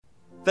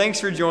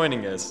Thanks for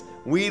joining us.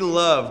 We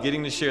love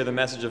getting to share the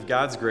message of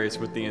God's grace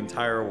with the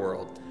entire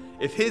world.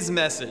 If His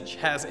message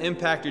has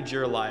impacted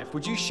your life,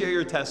 would you share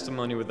your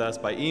testimony with us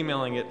by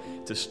emailing it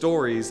to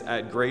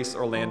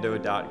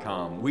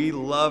stories@graceorlando.com. We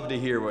love to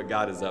hear what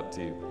God is up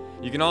to.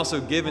 You can also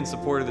give in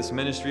support of this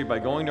ministry by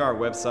going to our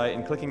website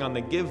and clicking on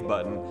the Give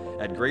button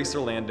at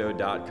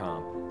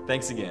graceorlando.com.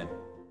 Thanks again.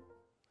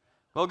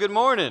 Well, good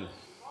morning.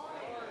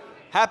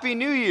 Happy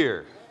New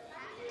Year.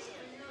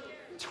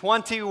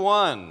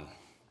 21.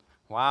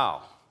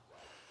 Wow.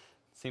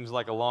 Seems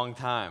like a long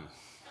time.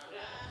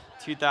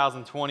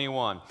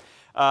 2021.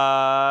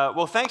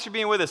 Well, thanks for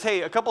being with us.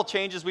 Hey, a couple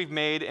changes we've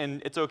made,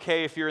 and it's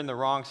okay if you're in the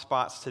wrong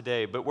spots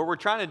today, but what we're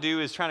trying to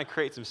do is trying to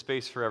create some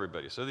space for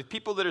everybody. So the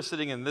people that are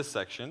sitting in this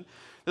section,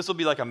 this will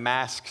be like a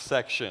mask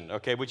section,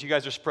 okay, but you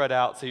guys are spread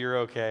out, so you're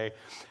okay.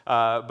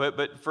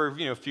 But for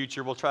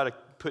future, we'll try to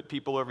put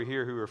people over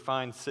here who are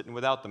fine sitting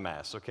without the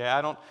mask, okay?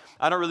 I don't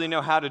really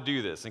know how to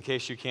do this, in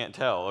case you can't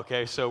tell,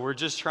 okay? So we're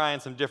just trying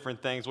some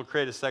different things. We'll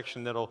create a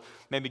section that'll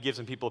maybe give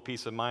some people a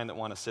peace of mind that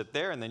want to sit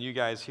there, and then you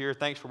guys here,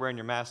 thanks for wearing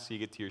your masks so you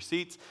get to your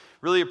seats.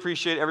 Really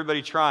appreciate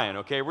everybody trying,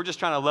 okay? We're just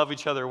trying to love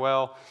each other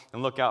well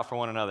and look out for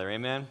one another,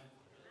 amen?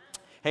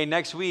 Hey,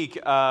 next week,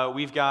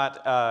 we've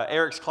got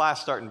Eric's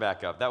class starting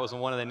back up. That was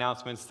one of the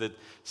announcements that,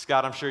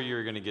 Scott, I'm sure you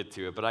were going to get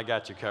to it, but I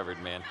got you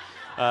covered, man.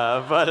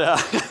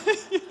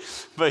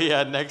 But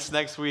yeah,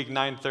 next week,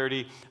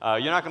 9:30.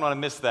 You're not going to want to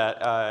miss that.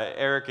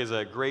 Eric is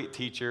a great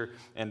teacher,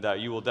 and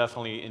you will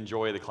definitely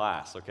enjoy the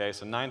class, okay?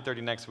 So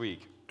 9:30 next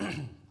week.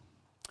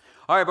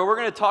 All right, but we're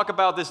going to talk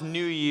about this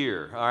new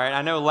year, all right?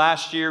 I know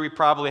last year we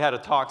probably had a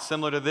talk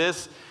similar to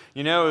this.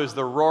 It was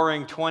the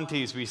roaring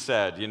 20s, we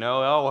said,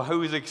 oh,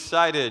 who's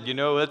excited?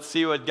 Let's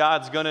see what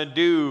God's going to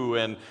do.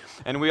 And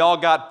we all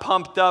got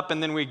pumped up,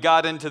 and then we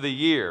got into the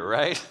year,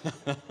 right?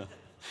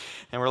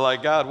 And we're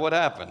like, God, what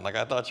happened? Like,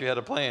 I thought you had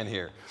a plan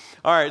here.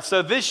 All right,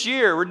 so this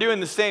year, we're doing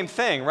the same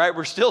thing, right?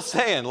 We're still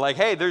saying, like,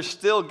 hey,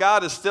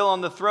 God is still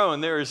on the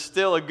throne. There is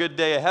still a good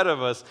day ahead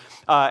of us.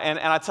 And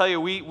I tell you,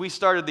 we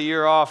started the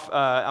year off,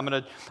 I'm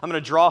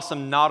gonna draw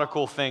some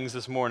nautical things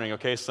this morning,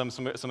 okay? Some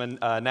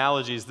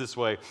analogies this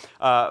way.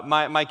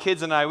 My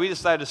kids and I, we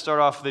decided to start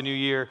off the new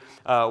year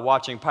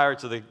watching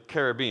Pirates of the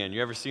Caribbean.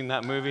 You ever seen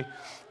that movie?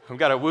 We've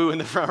got a woo in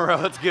the front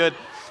row, that's good.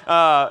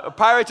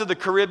 Pirates of the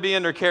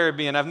Caribbean or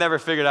Caribbean, I've never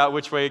figured out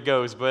which way it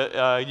goes,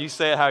 but you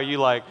say it how you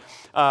like.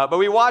 But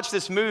we watched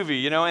this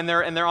movie, and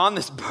they're on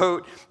this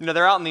boat,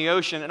 they're out in the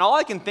ocean, and all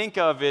I can think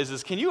of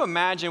is can you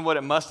imagine what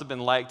it must have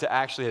been like to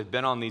actually have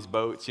been on these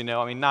boats,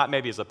 not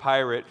maybe as a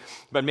pirate,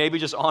 but maybe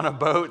just on a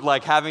boat,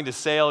 like having to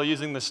sail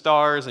using the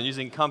stars and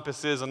using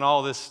compasses and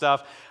all this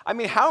stuff. I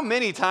mean, how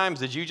many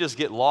times did you just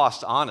get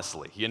lost,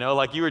 honestly,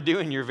 like you were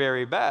doing your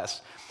very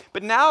best?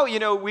 But now,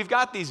 we've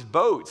got these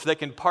boats that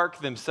can park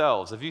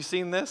themselves. Have you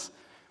seen this?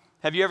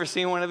 Have you ever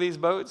seen one of these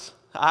boats?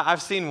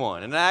 I've seen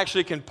one, and it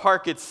actually can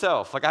park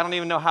itself. Like, I don't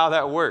even know how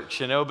that works,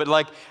 but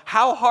like,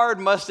 how hard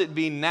must it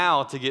be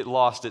now to get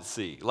lost at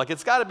sea? Like,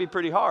 it's got to be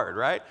pretty hard,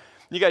 right?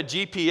 You got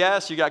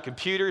GPS, you got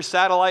computers,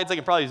 satellites, they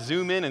can probably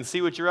zoom in and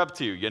see what you're up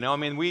to,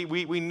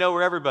 we know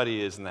where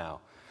everybody is now.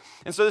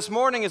 And so this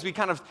morning, as we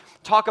kind of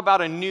talk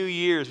about a new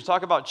year, as we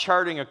talk about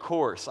charting a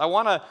course, I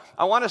want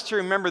us to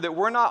remember that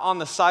we're not on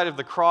the side of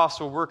the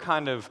cross where we're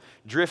kind of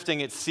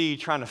drifting at sea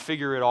trying to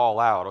figure it all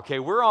out, okay?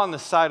 We're on the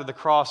side of the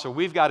cross where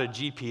we've got a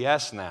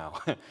GPS now.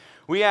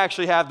 We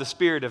actually have the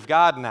Spirit of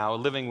God now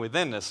living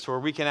within us to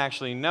where we can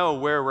actually know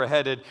where we're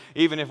headed,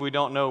 even if we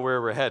don't know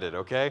where we're headed,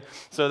 okay?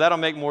 So that'll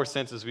make more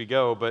sense as we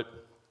go, but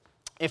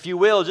if you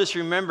will, just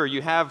remember,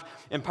 you have,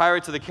 in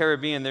Pirates of the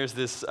Caribbean, there's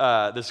this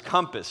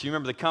compass. You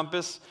remember the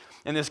compass?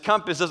 And this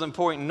compass doesn't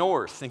point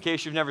north. In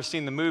case you've never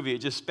seen the movie, it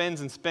just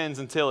spins and spins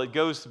until it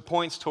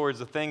points towards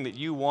the thing that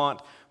you want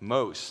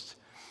most.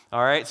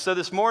 All right, so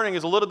this morning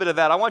is a little bit of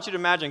that. I want you to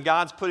imagine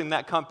God's putting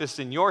that compass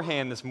in your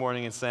hand this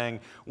morning and saying,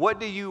 what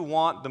do you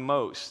want the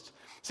most?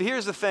 So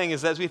here's the thing,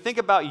 is that as we think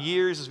about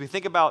years, as we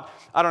think about,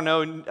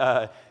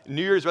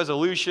 New Year's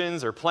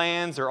resolutions or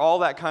plans or all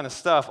that kind of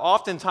stuff,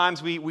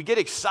 oftentimes we get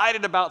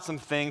excited about some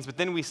things, but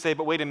then we say,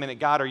 but wait a minute,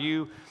 God, are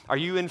you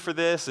in for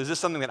this? Is this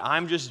something that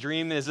I'm just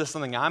dreaming? Is this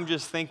something I'm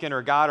just thinking?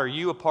 Or God, are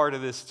you a part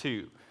of this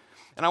too?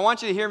 And I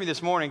want you to hear me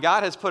this morning.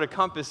 God has put a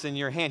compass in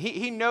your hand.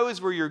 He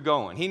knows where you're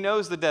going. He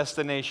knows the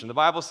destination. The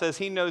Bible says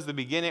He knows the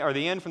beginning or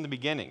the end from the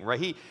beginning,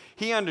 right?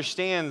 He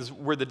understands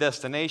where the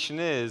destination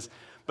is.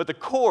 But the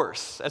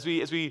course, as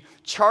we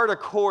chart a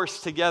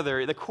course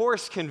together, the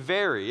course can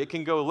vary. It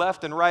can go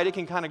left and right. It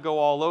can kind of go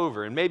all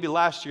over. And maybe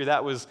last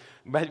year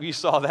you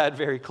saw that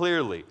very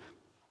clearly.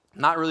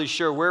 Not really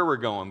sure where we're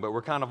going, but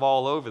we're kind of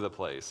all over the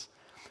place.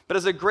 But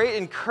as a great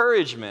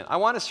encouragement, I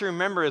want us to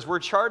remember as we're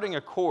charting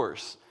a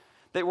course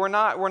that we're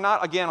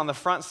not again on the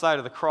front side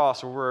of the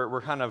cross where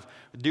we're kind of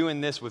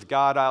doing this with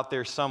God out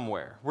there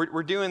somewhere.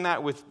 We're doing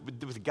that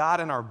with God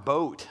in our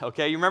boat,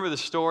 okay? You remember the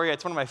story?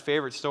 It's one of my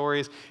favorite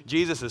stories.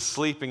 Jesus is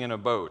sleeping in a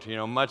boat,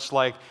 much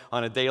like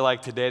on a day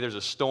like today, there's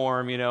a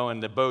storm,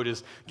 and the boat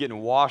is getting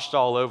washed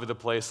all over the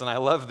place. And I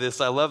love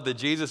this. I love that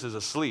Jesus is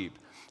asleep.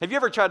 Have you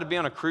ever tried to be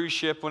on a cruise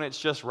ship when it's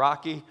just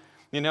rocky?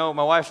 You know,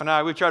 my wife and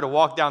I, we try to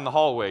walk down the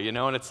hallway, you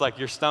know, and it's like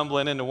you're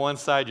stumbling into one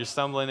side, you're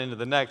stumbling into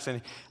the next.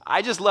 And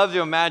I just love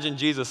to imagine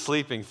Jesus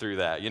sleeping through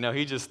that. You know,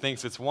 he just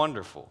thinks it's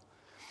wonderful.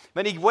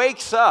 But he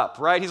wakes up,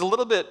 right? He's a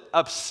little bit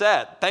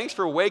upset. Thanks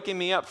for waking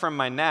me up from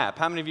my nap.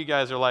 How many of you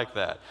guys are like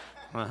that?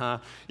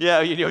 Yeah,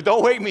 you know,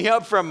 don't wake me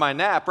up from my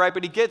nap, right?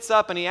 But he gets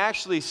up and he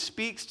actually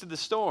speaks to the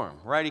storm,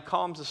 right? He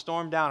calms the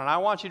storm down. And I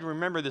want you to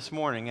remember this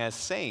morning, as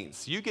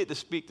saints, you get to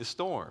speak to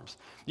storms.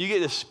 You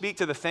get to speak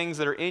to the things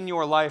that are in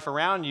your life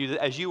around you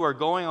as you are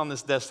going on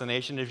this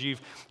destination, as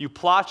you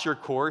plot your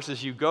course,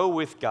 as you go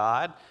with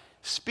God.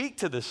 Speak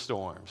to the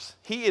storms.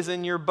 He is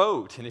in your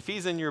boat. And if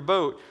he's in your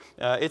boat,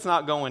 it's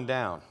not going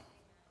down.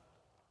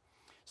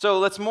 So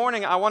this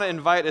morning, I want to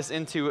invite us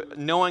into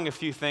knowing a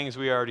few things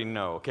we already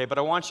know, okay? But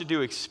I want you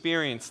to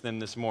experience them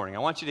this morning. I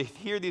want you to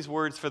hear these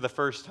words for the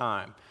first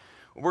time.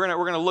 We're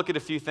gonna look at a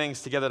few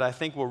things together that I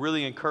think will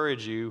really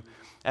encourage you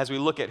as we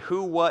look at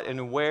who, what,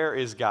 and where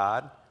is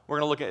God. We're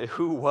going to look at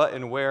who, what,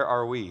 and where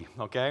are we,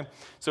 okay?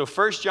 So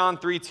 1 John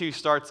 3:2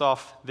 starts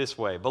off this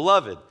way.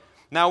 Beloved,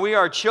 now we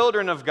are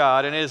children of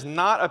God, and it has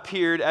not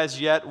appeared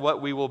as yet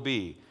what we will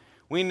be.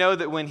 We know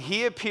that when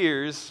he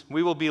appears,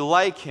 we will be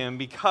like him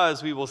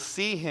because we will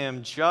see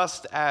him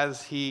just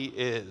as he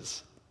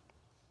is.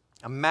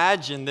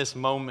 Imagine this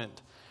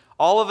moment.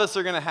 All of us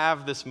are going to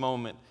have this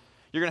moment.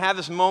 You're going to have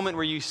this moment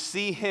where you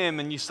see him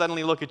and you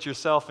suddenly look at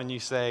yourself and you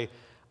say,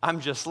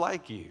 I'm just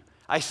like you.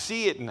 I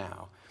see it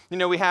now. You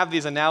know, we have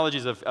these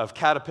analogies of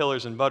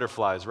caterpillars and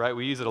butterflies, right?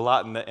 We use it a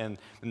lot in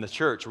the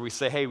church where we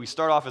say, hey, we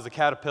start off as a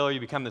caterpillar, you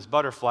become this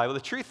butterfly. Well,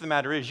 the truth of the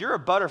matter is you're a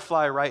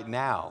butterfly right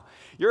now.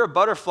 You're a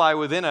butterfly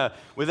within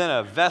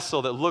a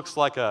vessel that looks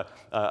like a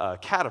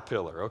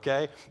caterpillar,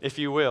 okay, if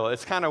you will.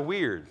 It's kind of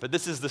weird, but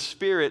this is the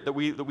spirit that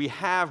we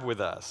have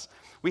with us.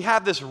 We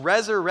have this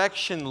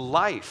resurrection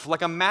life.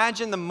 Like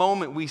imagine the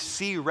moment we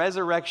see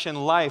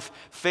resurrection life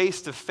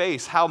face to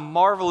face, how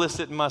marvelous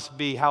it must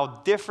be, how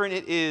different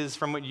it is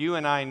from what you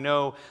and I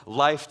know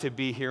life to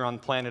be here on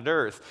planet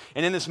Earth.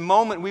 And in this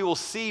moment, we will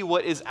see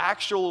what is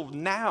actual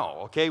now,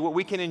 okay, what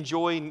we can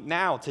enjoy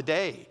now,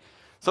 today.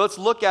 So let's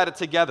look at it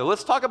together.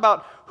 Let's talk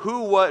about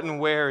who, what, and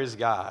where is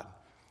God.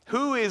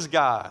 Who is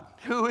God?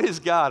 Who is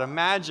God?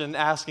 Imagine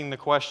asking the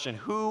question,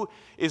 who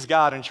is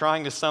God, and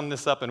trying to sum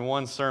this up in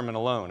one sermon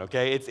alone,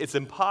 okay? It's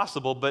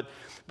impossible, but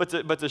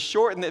to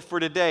shorten it for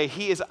today,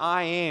 he is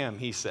I am,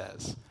 he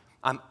says.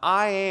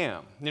 I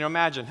am. You know,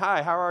 imagine,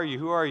 hi, how are you?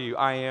 Who are you?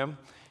 I am.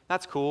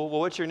 That's cool.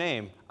 Well, what's your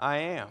name? I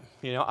am.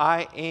 You know,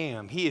 I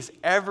am. He is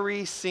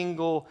every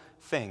single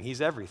thing. He's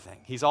everything.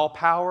 He's all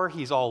power.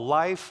 He's all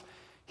life.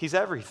 He's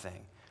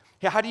everything.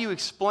 Yeah, how do you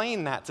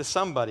explain that to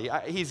somebody?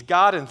 He's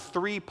God in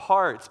three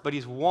parts, but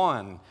he's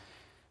one.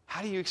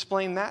 How do you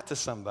explain that to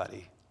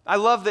somebody? I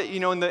love that, you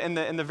know, in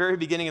the very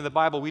beginning of the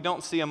Bible, we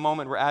don't see a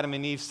moment where Adam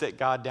and Eve sit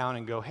God down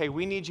and go, hey,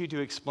 we need you to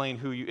explain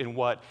who you and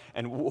what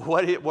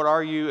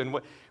are you and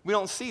what. We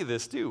don't see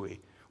this, do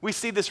we? We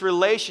see this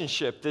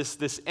relationship,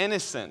 this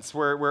innocence,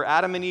 where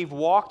Adam and Eve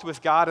walked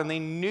with God and they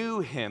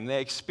knew him.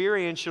 They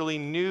experientially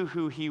knew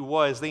who he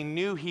was. They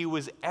knew he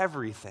was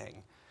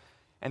everything.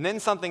 And then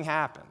something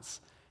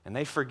happens. And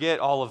they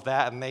forget all of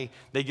that, and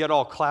they get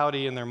all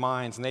cloudy in their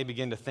minds, and they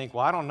begin to think,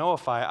 well, I don't know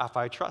if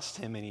I trust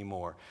him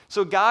anymore.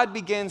 So God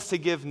begins to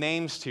give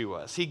names to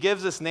us. He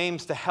gives us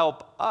names to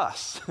help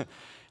us.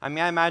 I mean,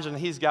 I imagine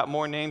he's got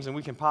more names than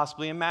we can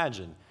possibly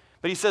imagine.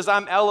 But he says,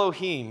 I'm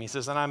Elohim. He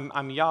says, and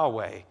I'm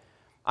Yahweh.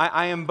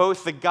 I am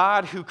both the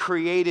God who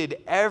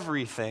created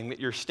everything that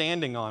you're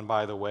standing on,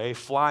 by the way,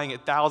 flying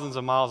at thousands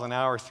of miles an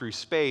hour through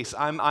space.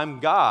 I'm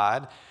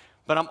God.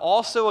 But I'm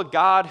also a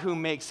God who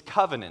makes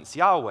covenants,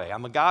 Yahweh.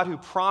 I'm a God who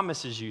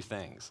promises you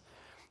things.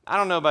 I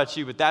don't know about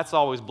you, but that's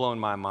always blown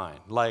my mind.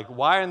 Like,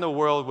 why in the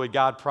world would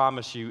God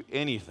promise you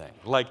anything?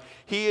 Like,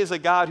 he is a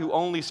God who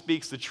only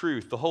speaks the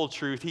truth, the whole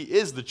truth. He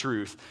is the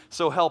truth,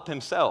 so help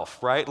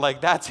himself, right?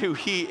 Like, that's who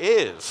he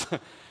is.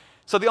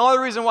 So the only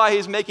reason why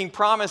he's making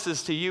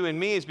promises to you and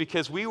me is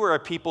because we were a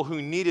people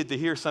who needed to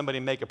hear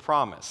somebody make a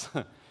promise.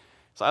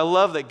 So I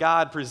love that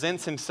God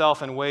presents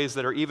himself in ways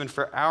that are even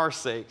for our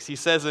sakes. He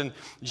says in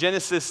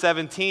Genesis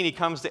 17, he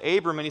comes to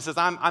Abram and he says,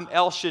 I'm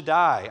El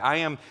Shaddai.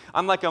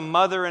 I'm like a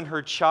mother and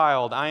her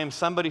child. I am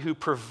somebody who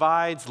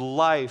provides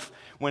life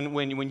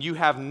when you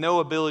have no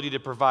ability to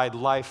provide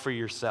life for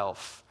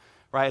yourself.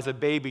 Right? As a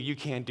baby, you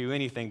can't do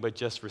anything but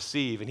just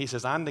receive. And he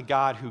says, I'm the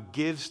God who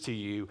gives to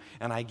you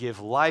and I give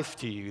life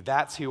to you.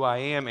 That's who I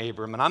am,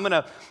 Abram. And I'm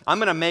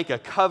gonna make a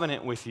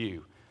covenant with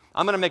you.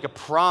 I'm going to make a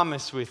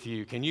promise with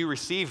you. Can you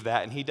receive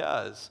that? And he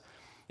does.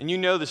 And you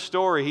know the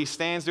story. He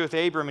stands with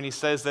Abram and he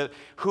says that,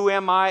 who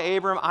am I,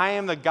 Abram? I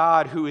am the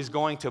God who is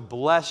going to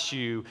bless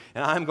you,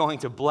 and I'm going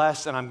to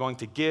bless, and I'm going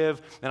to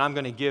give, and I'm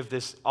going to give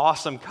this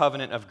awesome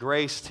covenant of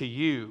grace to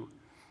you.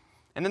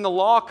 And then the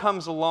law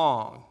comes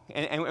along,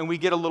 and we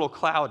get a little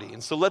cloudy.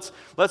 And so let's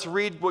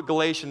read what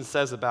Galatians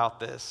says about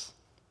this.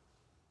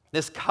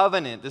 This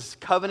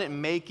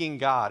covenant-making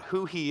God,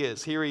 who he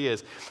is. Here he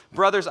is.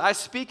 Brothers, I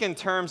speak in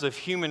terms of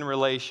human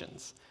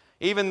relations.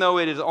 Even though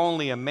it is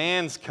only a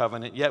man's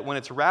covenant, yet when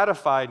it's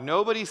ratified,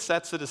 nobody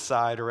sets it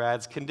aside or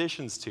adds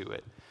conditions to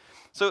it.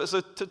 So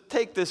to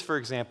take this, for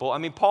example, I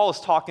mean, Paul is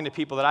talking to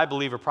people that I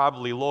believe are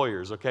probably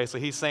lawyers, okay? So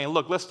he's saying,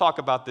 look, let's talk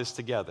about this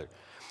together.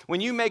 When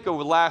you make a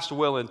last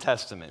will and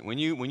testament, when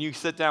you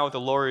sit down with a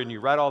lawyer and you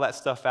write all that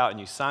stuff out and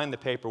you sign the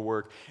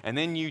paperwork and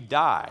then you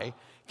die,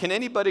 can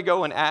anybody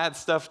go and add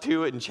stuff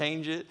to it and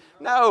change it?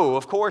 No,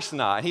 of course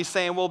not. And he's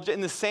saying, well,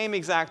 in the same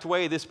exact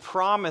way, this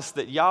promise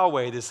that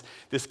Yahweh,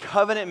 this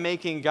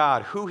covenant-making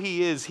God, who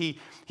he is, he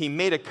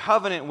made a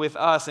covenant with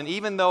us, and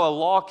even though a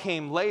law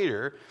came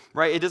later,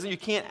 right, you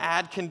can't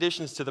add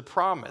conditions to the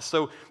promise.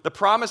 So the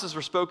promises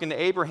were spoken to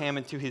Abraham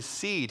and to his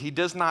seed. He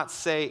does not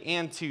say,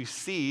 and to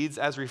seeds,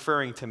 as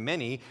referring to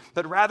many,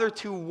 but rather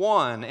to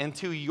one, and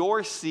to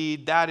your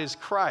seed, that is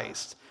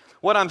Christ.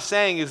 What I'm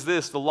saying is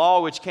this: the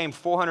law which came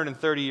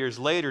 430 years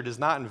later does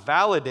not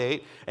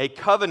invalidate a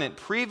covenant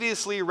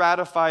previously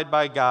ratified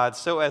by God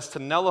so as to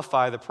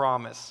nullify the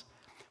promise.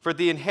 For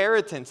the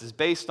inheritance is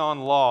based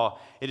on law.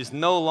 It is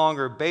no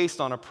longer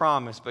based on a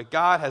promise, but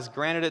God has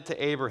granted it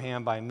to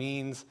Abraham by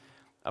means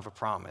of a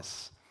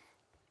promise.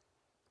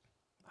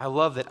 I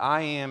love that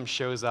I Am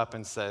shows up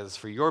and says,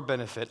 for your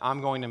benefit,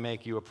 I'm going to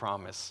make you a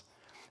promise.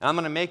 And I'm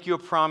going to make you a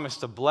promise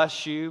to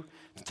bless you,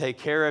 to take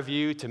care of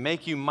you, to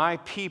make you my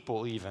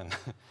people even,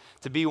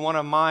 to be one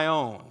of my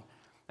own.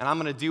 And I'm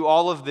going to do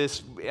all of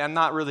this. I'm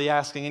not really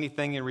asking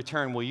anything in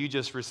return. Will you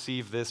just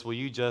receive this? Will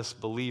you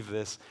just believe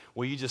this?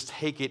 Will you just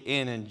take it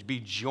in and be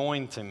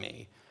joined to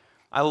me?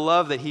 I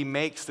love that he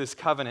makes this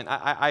covenant.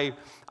 I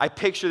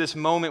picture this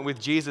moment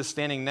with Jesus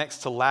standing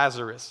next to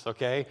Lazarus,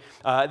 okay?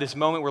 This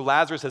moment where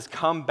Lazarus has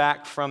come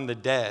back from the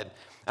dead.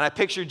 And I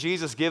picture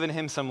Jesus giving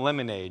him some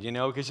lemonade,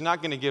 because you're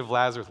not going to give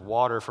Lazarus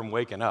water from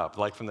waking up,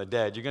 like from the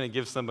dead. You're going to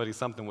give somebody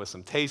something with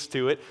some taste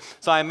to it.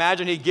 So I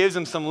imagine he gives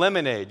him some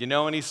lemonade,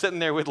 and he's sitting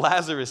there with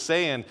Lazarus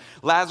saying,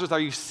 Lazarus,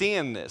 are you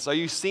seeing this? Are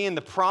you seeing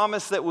the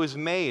promise that was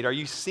made? Are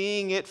you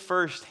seeing it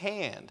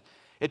firsthand?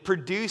 It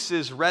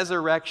produces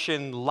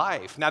resurrection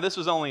life. Now, this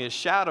was only a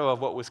shadow of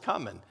what was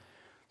coming.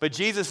 But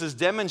Jesus is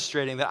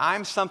demonstrating that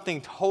I'm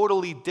something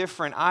totally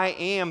different. I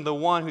am the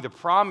one who the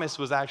promise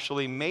was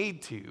actually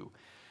made to.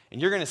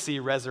 And you're going to see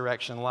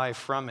resurrection life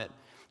from it.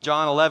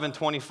 John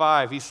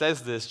 11:25, he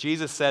says this.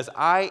 Jesus says,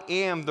 I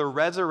am the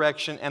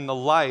resurrection and the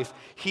life.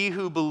 He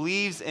who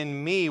believes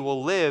in me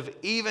will live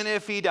even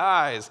if he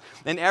dies.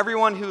 And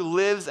everyone who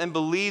lives and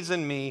believes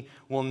in me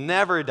will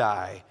never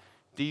die.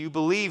 Do you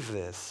believe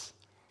this?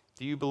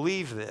 Do you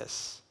believe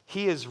this?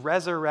 He is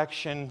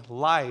resurrection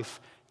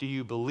life. Do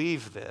you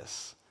believe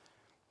this?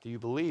 Do you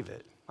believe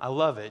it? I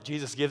love it.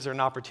 Jesus gives her an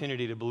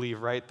opportunity to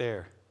believe right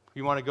there.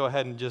 You want to go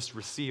ahead and just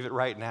receive it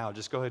right now.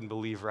 Just go ahead and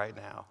believe right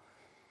now.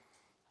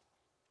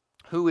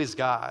 Who is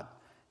God?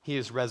 He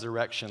is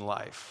resurrection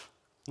life.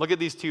 Look at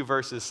these two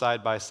verses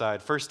side by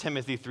side. 1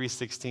 Timothy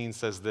 3:16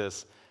 says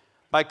this,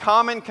 by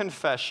common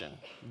confession,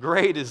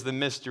 great is the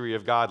mystery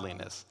of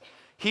godliness.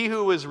 He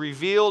who was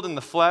revealed in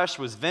the flesh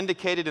was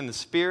vindicated in the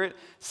spirit,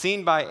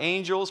 seen by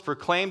angels,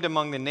 proclaimed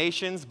among the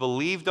nations,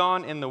 believed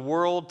on in the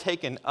world,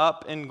 taken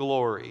up in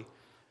glory.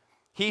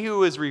 He who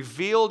was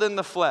revealed in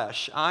the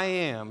flesh, I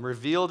am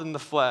revealed in the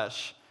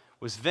flesh,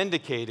 was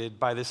vindicated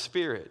by the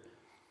Spirit.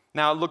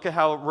 Now look at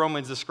how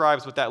Romans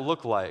describes what that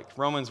looked like.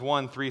 Romans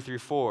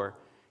 1:3-4.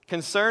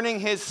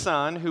 Concerning his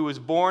Son, who was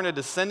born a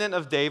descendant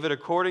of David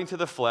according to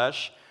the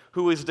flesh,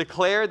 who was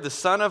declared the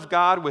Son of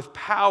God with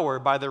power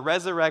by the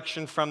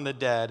resurrection from the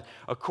dead,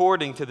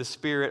 according to the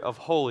Spirit of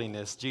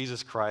holiness,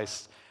 Jesus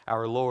Christ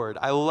our Lord.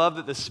 I love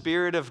that the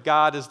Spirit of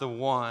God is the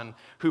one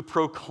who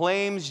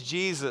proclaims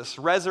Jesus'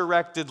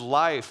 resurrected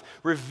life,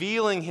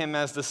 revealing him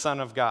as the Son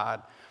of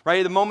God.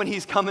 Right? The moment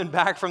he's coming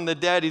back from the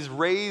dead, he's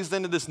raised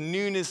into this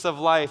newness of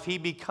life. He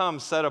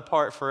becomes set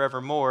apart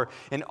forevermore.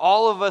 And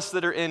all of us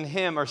that are in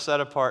him are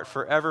set apart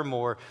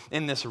forevermore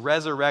in this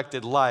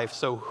resurrected life.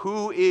 So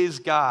who is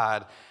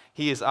God?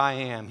 He is I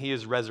Am. He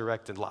is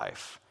resurrected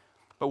life.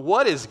 But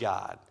what is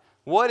God?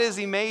 What is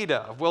he made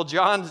of? Well,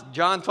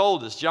 John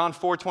told us. John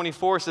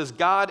 4:24 says,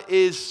 God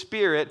is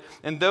spirit,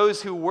 and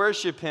those who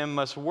worship him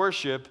must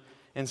worship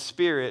in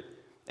spirit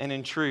and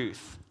in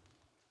truth.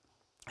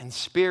 In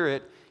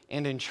spirit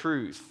and in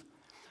truth.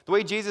 The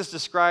way Jesus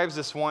describes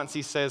this once,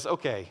 he says,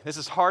 okay, this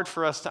is hard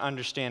for us to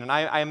understand. And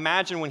I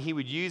imagine when he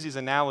would use these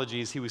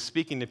analogies, he was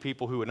speaking to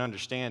people who would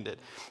understand it.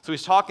 So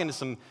he's talking to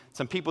some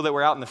people that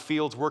were out in the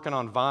fields working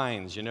on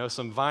vines,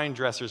 some vine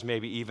dressers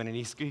maybe even. And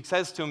he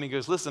says to him, he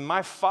goes, listen,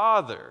 my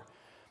father,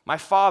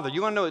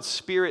 you want to know what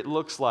spirit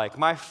looks like?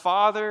 My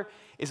father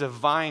is a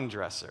vine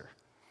dresser.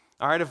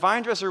 All right, a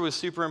vine dresser was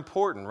super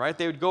important, right?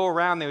 They would go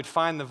around, they would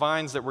find the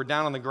vines that were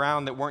down on the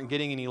ground that weren't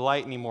getting any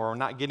light anymore or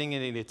not getting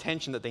any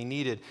attention that they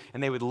needed,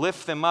 and they would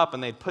lift them up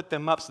and they'd put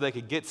them up so they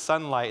could get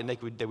sunlight, and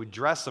they would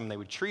dress them, they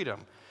would treat them.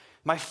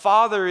 My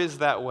father is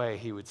that way,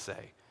 he would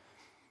say.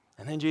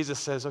 And then Jesus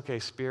says, okay,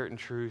 spirit and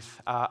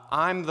truth,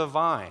 I'm the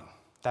vine.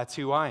 That's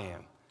who I am.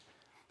 And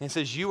he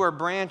says, you are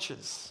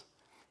branches.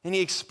 And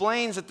he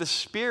explains that the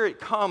Spirit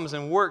comes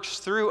and works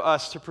through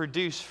us to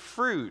produce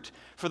fruit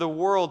for the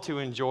world to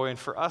enjoy and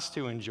for us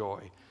to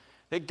enjoy.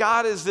 That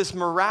God is this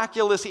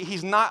miraculous,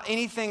 he's not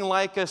anything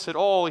like us at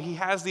all. He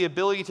has the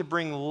ability to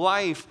bring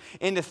life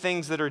into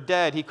things that are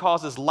dead. He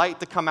causes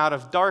light to come out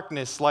of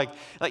darkness. Like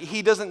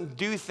he doesn't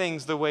do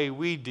things the way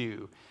we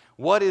do.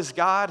 What is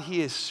God?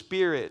 He is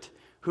spirit.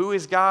 Who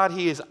is God?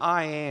 He is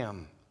I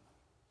am.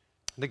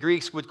 The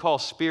Greeks would call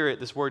spirit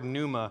this word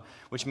pneuma,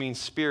 which means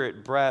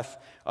spirit, breath,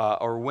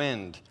 or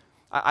wind.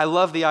 I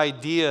love the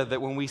idea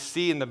that when we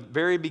see in the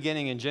very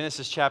beginning in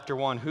Genesis chapter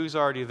 1, who's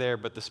already there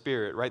but the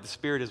Spirit, right? The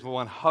Spirit is the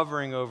one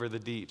hovering over the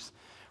deeps,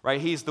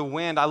 right? He's the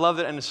wind. I love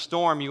that in a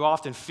storm, you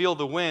often feel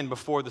the wind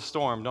before the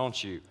storm,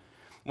 don't you?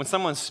 When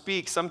someone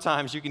speaks,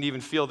 sometimes you can even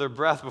feel their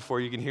breath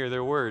before you can hear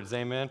their words,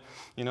 amen?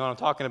 You know what I'm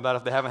talking about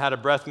if they haven't had a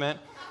breath mint?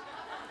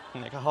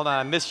 Like, hold on,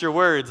 I missed your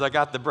words. I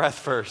got the breath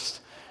first.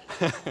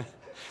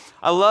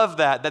 I love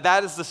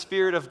that is the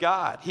Spirit of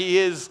God. He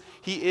is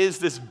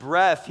this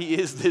breath. He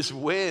is this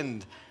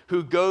wind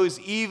who goes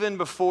even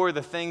before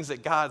the things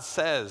that God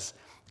says,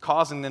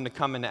 causing them to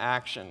come into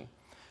action.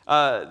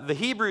 The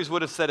Hebrews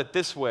would have said it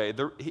this way.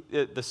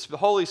 The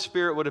Holy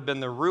Spirit would have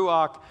been the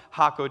Ruach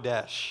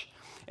HaKodesh.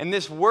 And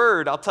this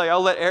word, I'll tell you,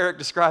 I'll let Eric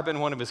describe it in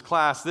one of his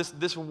class.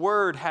 This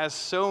word has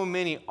so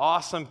many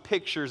awesome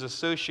pictures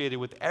associated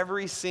with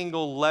every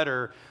single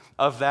letter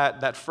of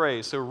that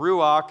phrase. So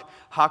Ruach,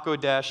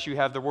 HaKodesh, you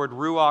have the word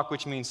Ruach,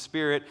 which means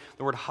spirit,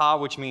 the word Ha,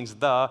 which means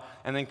the,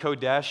 and then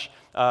Kodesh,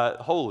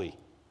 holy,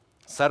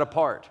 set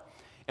apart.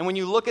 And when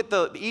you look at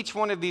each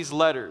one of these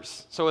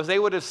letters, so as they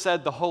would have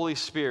said the Holy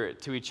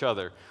Spirit to each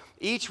other,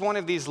 each one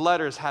of these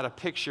letters had a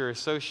picture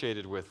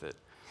associated with it.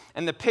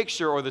 And the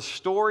picture or the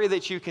story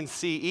that you can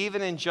see,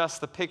 even in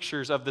just the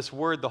pictures of this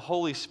word, the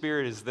Holy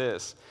Spirit, is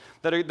this,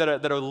 that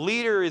a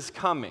leader is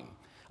coming.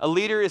 A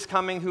leader is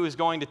coming who is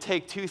going to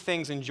take two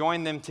things and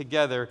join them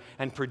together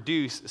and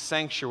produce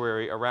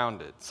sanctuary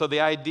around it. So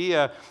the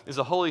idea is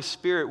the Holy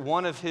Spirit,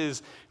 one of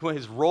his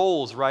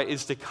roles, right,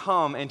 is to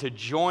come and to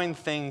join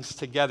things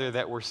together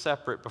that were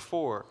separate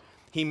before.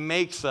 He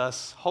makes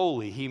us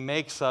holy. He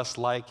makes us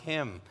like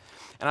him.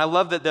 And I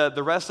love that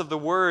the rest of the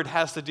word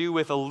has to do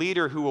with a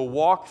leader who will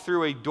walk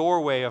through a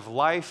doorway of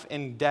life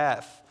and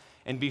death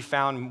and be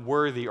found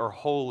worthy or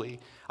holy.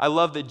 I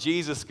love that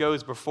Jesus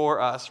goes before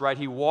us, right?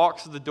 He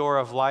walks the door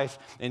of life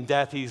and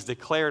death. He's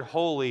declared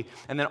holy,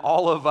 and then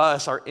all of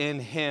us are in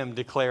him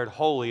declared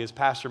holy, as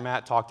Pastor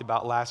Matt talked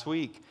about last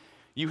week.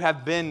 You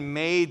have been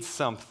made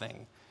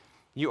something.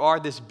 You are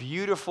this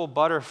beautiful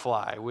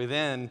butterfly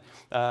within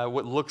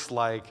what looks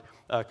like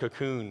a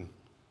cocoon.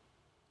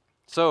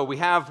 So we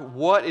have,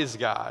 what is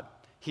God?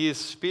 He is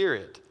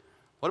spirit.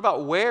 What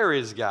about where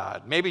is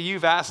God? Maybe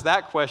you've asked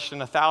that question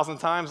 1,000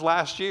 times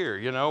last year.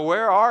 You know,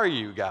 where are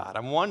you, God?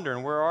 I'm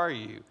wondering, where are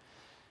you?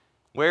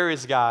 Where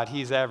is God?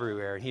 He's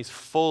everywhere, and he's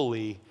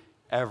fully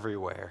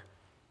everywhere.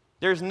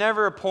 There's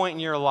never a point in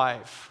your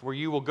life where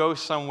you will go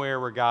somewhere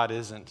where God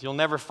isn't. You'll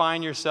never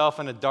find yourself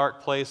in a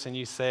dark place and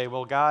you say,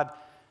 well, God,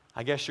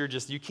 I guess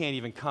you can't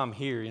even come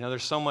here. You know,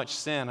 there's so much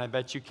sin, I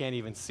bet you can't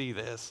even see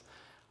this.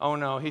 Oh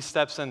no, he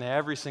steps into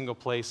every single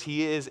place.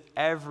 He is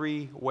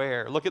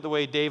everywhere. Look at the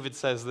way David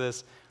says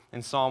this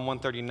in Psalm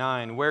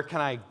 139. Where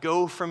can I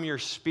go from your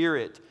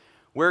spirit?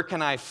 Where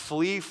can I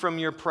flee from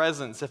your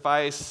presence? If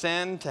I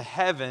ascend to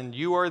heaven,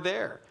 you are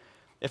there.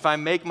 If I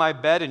make my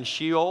bed in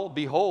Sheol,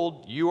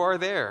 behold, you are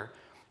there.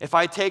 If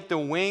I take the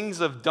wings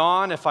of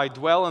dawn, if I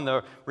dwell in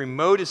the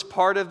remotest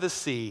part of the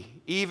sea,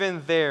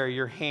 even there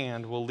your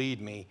hand will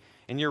lead me,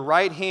 and your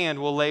right hand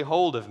will lay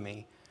hold of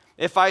me.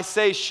 If I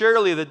say,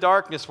 surely the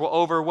darkness will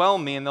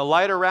overwhelm me, and the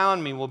light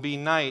around me will be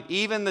night,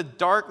 even the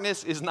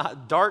darkness is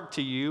not dark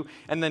to you,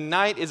 and the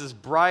night is as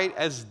bright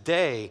as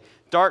day.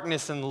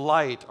 Darkness and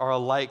light are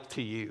alike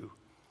to you.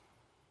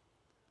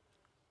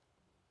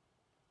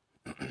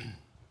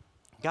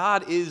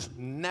 God is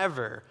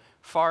never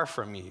far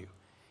from you.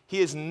 He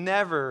is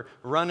never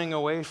running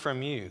away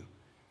from you.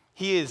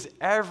 He is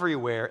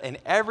everywhere, and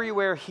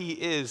everywhere he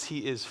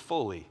is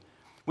fully,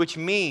 which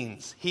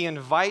means he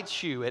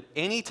invites you at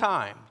any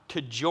time to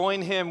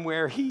join him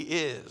where he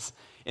is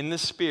in the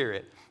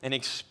Spirit and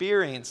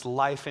experience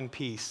life and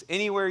peace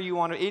anywhere you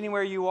want,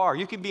 anywhere you are.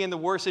 You can be in the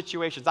worst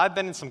situations. I've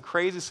been in some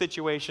crazy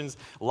situations,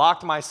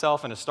 locked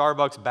myself in a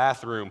Starbucks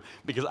bathroom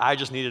because I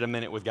just needed a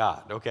minute with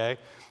God, okay?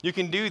 You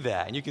can do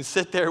that, and you can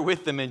sit there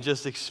with him and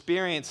just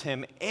experience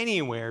him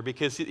anywhere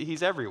because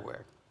he's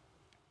everywhere.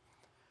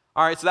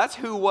 All right, so that's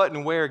who, what,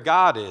 and where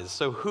God is.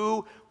 So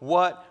who,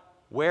 what,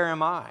 where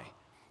am I?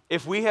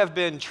 If we have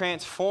been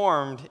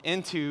transformed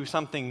into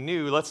something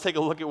new, let's take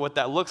a look at what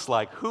that looks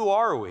like. Who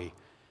are we?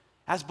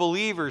 As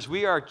believers,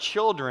 we are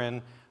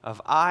children of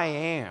I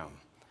am.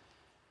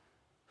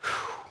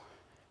 Whew.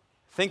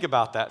 Think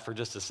about that for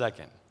just a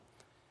second.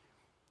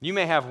 You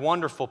may have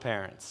wonderful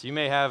parents. You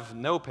may have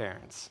no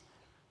parents.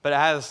 But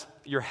as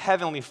your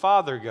heavenly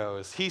Father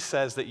goes, he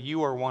says that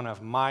you are one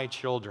of my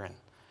children.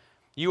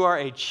 You are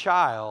a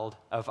child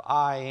of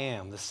I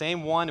am, the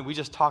same one that we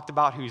just talked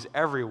about who's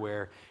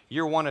everywhere.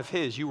 You're one of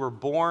his. You were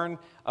born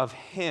of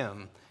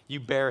him. you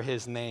bear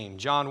his name.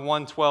 John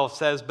 1:12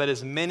 says, but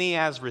as many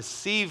as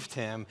received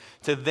him,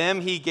 to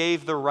them he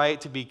gave the right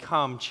to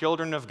become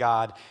children of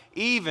God,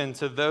 even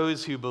to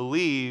those who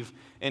believe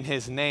in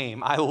his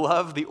name. I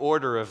love the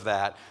order of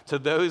that. To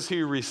those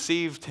who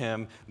received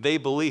him, they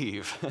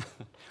believe.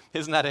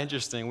 Isn't that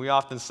interesting? We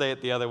often say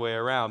it the other way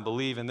around,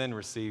 believe and then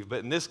receive. But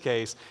in this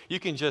case, you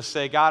can just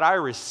say, God, I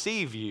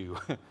receive you,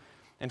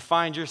 and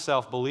find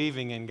yourself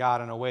believing in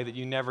God in a way that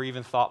you never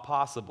even thought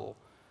possible.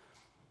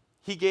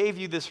 He gave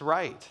you this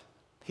right.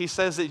 He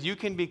says that you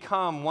can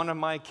become one of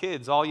my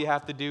kids. All you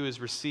have to do is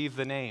receive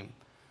the name.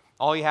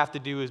 All you have to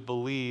do is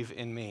believe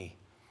in me.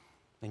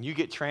 And you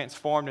get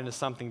transformed into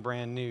something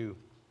brand new.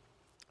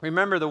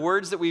 Remember, the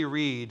words that we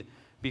read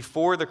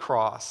before the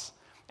cross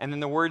and then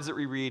the words that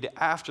we read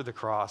after the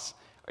cross,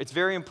 it's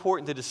very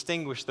important to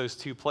distinguish those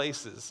two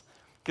places.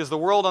 Because the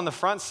world on the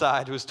front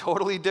side was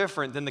totally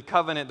different than the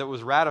covenant that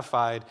was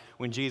ratified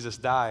when Jesus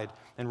died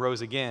and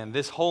rose again.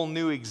 This whole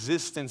new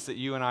existence that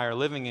you and I are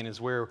living in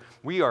is where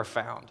we are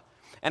found.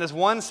 And as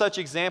one such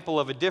example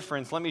of a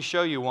difference, let me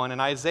show you one. In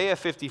Isaiah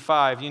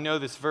 55, you know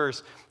this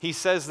verse, he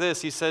says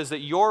this, he says that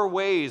your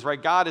ways,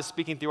 right, God is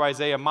speaking through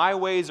Isaiah, my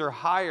ways are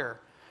higher,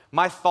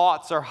 my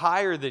thoughts are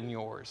higher than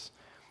yours.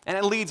 And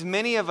it leads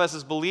many of us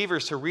as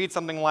believers to read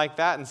something like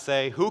that and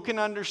say, who can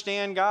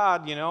understand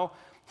God, you know?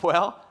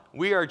 Well,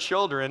 we are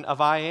children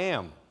of I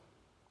Am.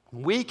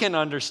 We can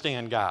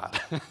understand God.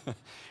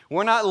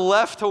 We're not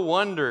left to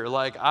wonder,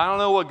 like, I don't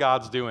know what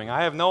God's doing.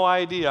 I have no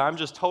idea. I'm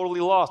just totally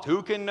lost.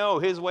 Who can know?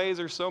 His ways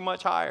are so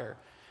much higher.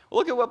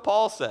 Look at what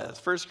Paul says,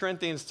 1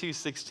 Corinthians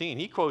 2:16.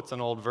 He quotes an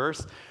old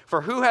verse.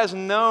 For who has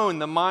known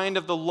the mind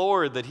of the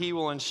Lord that he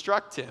will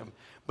instruct him?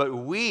 But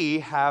we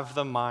have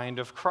the mind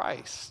of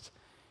Christ.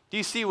 Do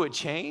you see what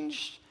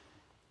changed?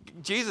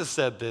 Jesus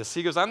said this.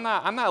 He goes, I'm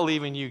not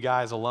leaving you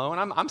guys alone.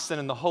 I'm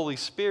sending the Holy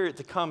Spirit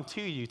to come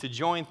to you, to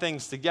join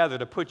things together,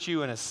 to put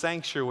you in a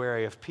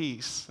sanctuary of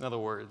peace. In other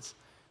words,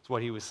 is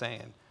what he was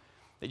saying.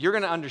 That you're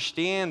going to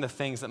understand the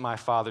things that my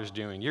Father's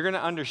doing. You're going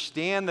to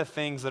understand the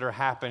things that are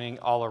happening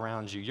all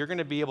around you. You're going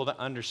to be able to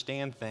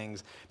understand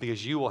things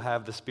because you will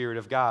have the Spirit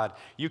of God.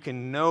 You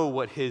can know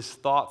what his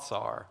thoughts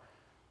are.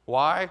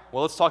 Why?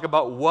 Well, let's talk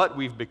about what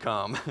we've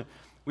become.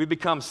 We've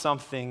become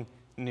something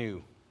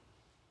new.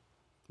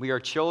 We are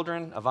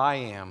children of I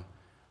Am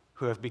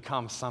who have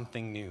become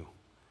something new.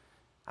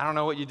 I don't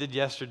know what you did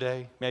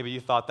yesterday. Maybe you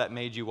thought that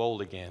made you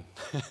old again.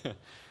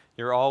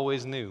 You're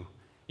always new.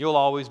 You'll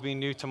always be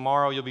new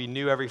tomorrow. You'll be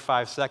new every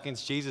 5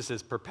 seconds. Jesus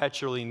is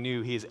perpetually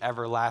new. He is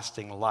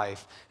everlasting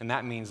life. And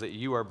that means that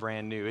you are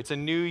brand new. It's a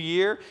new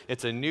year.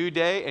 It's a new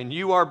day. And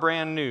you are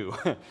brand new.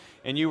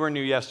 And you were new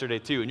yesterday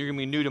too. And you're going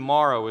to be new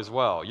tomorrow as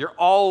well. You're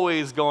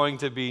always going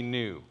to be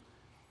new.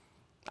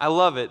 I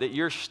love it that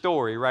your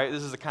story, right?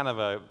 This is a kind of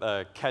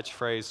a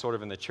catchphrase sort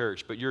of in the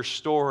church, but your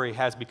story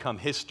has become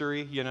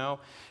history, you know?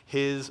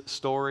 His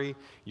story.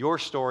 Your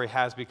story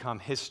has become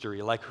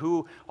history. Like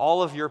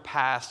all of your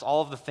past,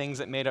 all of the things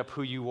that made up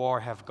who you are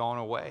have gone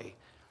away.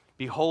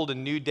 Behold, a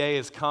new day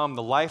has come.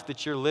 The life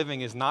that you're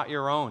living is not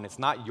your own. It's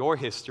not your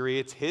history.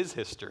 It's his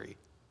history.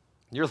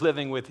 You're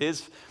living with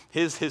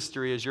his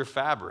history as your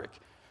fabric.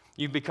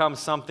 You've become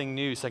something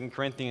new. 2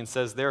 Corinthians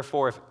says,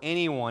 therefore, if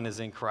anyone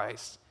is in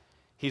Christ,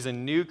 he's a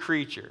new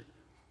creature.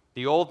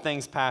 The old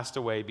things passed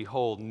away.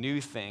 Behold, new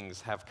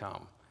things have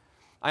come.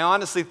 I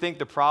honestly think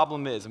the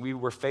problem is, and we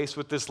were faced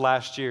with this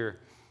last year,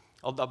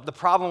 the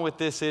problem with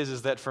this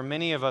is that for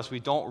many of us, we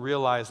don't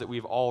realize that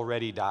we've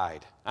already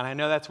died. And I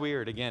know that's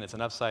weird. Again, it's an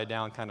upside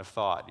down kind of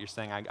thought. You're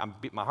saying,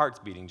 my heart's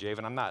beating,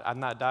 Javen. I've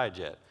not died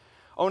yet.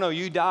 Oh no,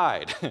 you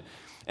died.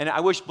 And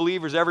I wish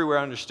believers everywhere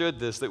understood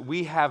this, that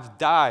we have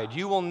died.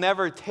 You will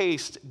never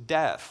taste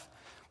death.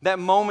 That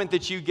moment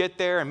that you get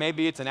there, and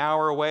maybe it's an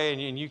hour away,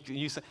 and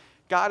you say,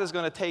 God is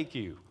going to take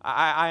you.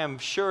 I am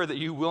sure that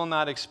you will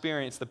not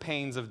experience the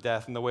pains of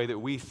death in the way that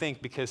we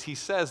think, because he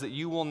says that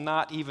you will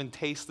not even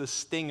taste the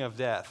sting of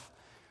death.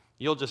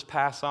 You'll just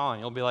pass on.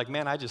 You'll be like,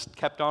 man, I just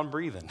kept on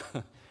breathing.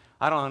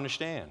 I don't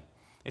understand.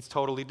 It's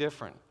totally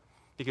different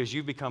because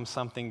you become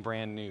something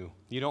brand new.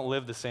 You don't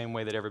live the same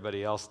way that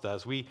everybody else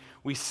does. We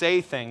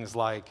say things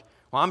like,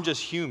 well, I'm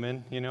just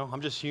human,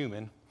 I'm just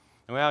human.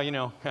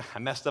 Well, I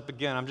messed up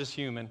again. I'm just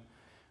human.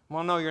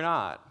 Well, no, you're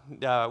not.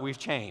 We've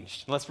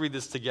changed. Let's read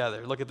this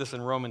together. Look at this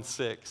in Romans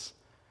 6.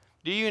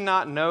 Do you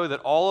not know that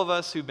all of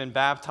us who've been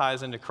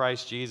baptized into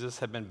Christ Jesus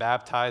have been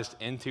baptized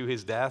into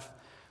his death?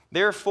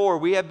 Therefore,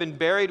 we have been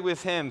buried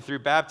with him through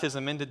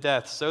baptism into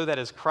death, so that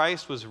as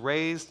Christ was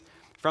raised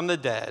from the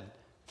dead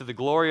to the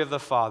glory of the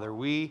Father,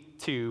 we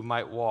too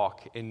might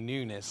walk in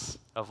newness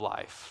of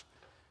life.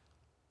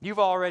 You've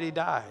already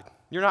died.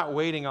 You're not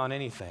waiting on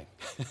anything.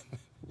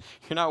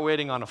 You're not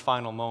waiting on a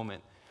final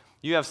moment.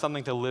 You have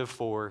something to live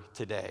for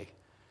today.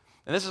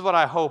 And this is what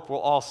I hope we'll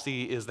all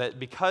see, is that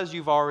because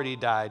you've already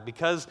died,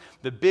 because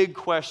the big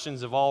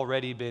questions have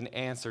already been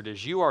answered,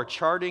 as you are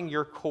charting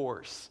your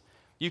course,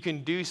 you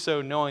can do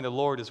so knowing the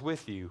Lord is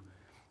with you.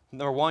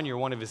 Number one, you're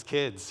one of his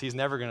kids. He's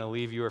never going to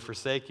leave you or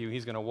forsake you.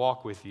 He's going to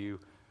walk with you.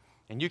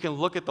 And you can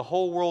look at the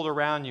whole world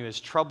around you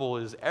as trouble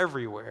is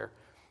everywhere.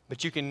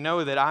 But you can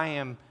know that I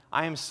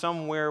am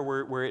somewhere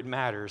where it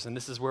matters, and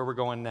this is where we're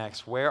going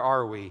next. Where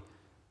are we?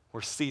 We're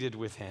seated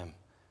with him.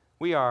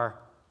 We are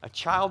a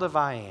child of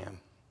I am.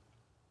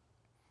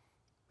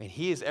 And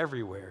he is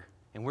everywhere,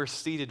 and we're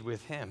seated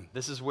with him.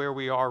 This is where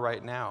we are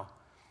right now.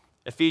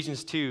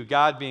 Ephesians 2,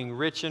 God being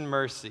rich in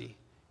mercy,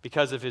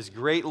 because of his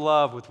great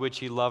love with which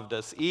he loved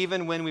us,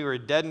 even when we were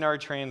dead in our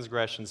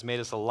transgressions, made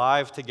us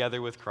alive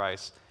together with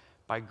Christ.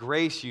 By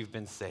grace you've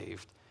been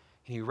saved.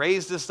 And he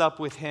raised us up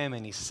with him,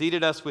 and he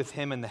seated us with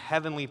him in the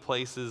heavenly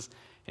places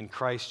in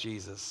Christ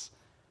Jesus.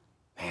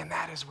 Man,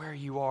 that is where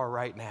you are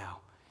right now.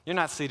 You're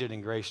not seated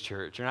in Grace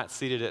Church. You're not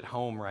seated at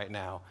home right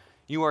now.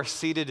 You are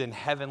seated in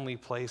heavenly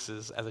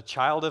places as a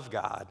child of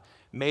God,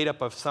 made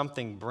up of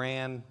something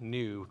brand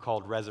new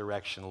called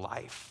resurrection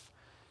life.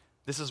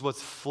 This is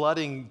what's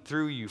flooding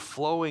through you,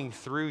 flowing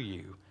through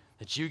you,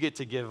 that you get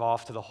to give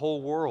off to the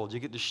whole world. You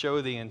get to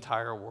show the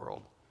entire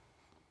world.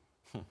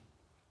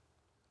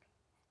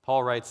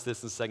 Paul writes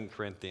this in 2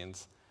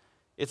 Corinthians.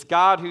 It's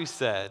God who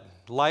said,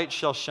 light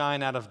shall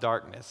shine out of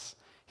darkness.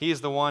 He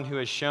is the one who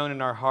has shown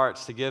in our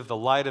hearts to give the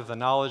light of the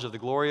knowledge of the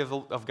glory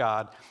of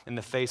God in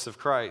the face of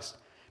Christ.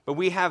 But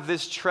we have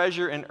this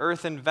treasure in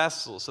earthen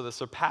vessels, so the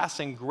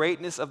surpassing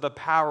greatness of the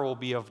power will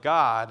be of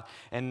God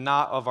and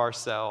not of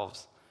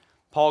ourselves.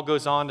 Paul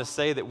goes on to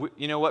say that,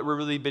 you know what, we're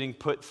really being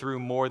put through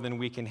more than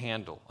we can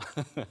handle.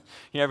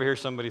 You ever hear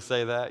somebody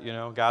say that? You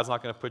know, God's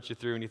not going to put you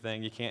through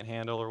anything you can't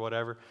handle or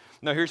whatever.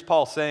 No, here's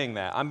Paul saying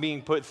that. I'm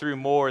being put through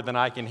more than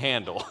I can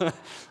handle.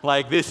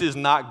 Like, this is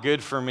not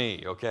good for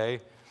me, okay?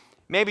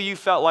 Maybe you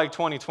felt like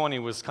 2020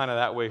 was kind of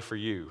that way for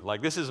you.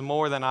 Like, this is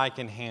more than I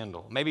can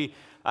handle. Maybe,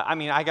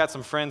 I got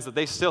some friends that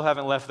they still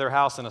haven't left their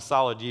house in a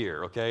solid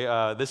year,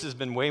 okay? This has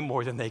been way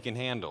more than they can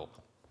handle.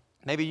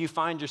 Maybe you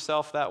find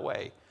yourself that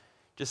way.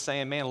 Just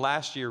saying, man,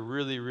 last year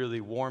really,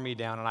 really wore me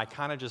down, and I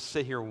kind of just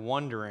sit here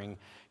wondering,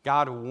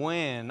 God,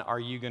 when are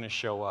you going to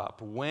show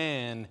up?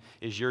 When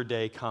is your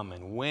day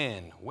coming?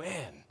 When?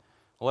 Well,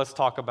 let's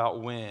talk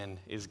about when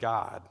is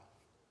God.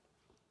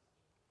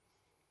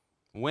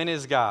 When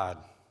is God?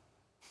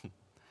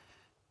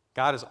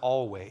 God is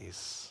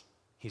always.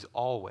 He's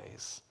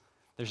always.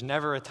 There's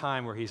never a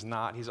time where he's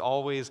not.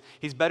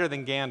 He's better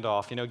than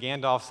Gandalf. You know,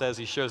 Gandalf says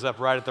he shows up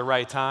right at the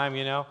right time,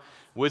 you know.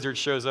 Wizard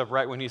shows up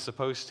right when he's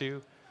supposed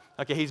to.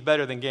 Okay, he's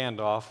better than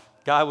Gandalf.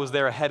 God was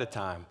there ahead of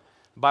time.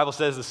 The Bible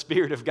says the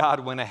Spirit of God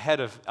went ahead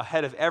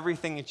of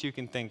everything that you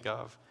can think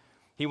of.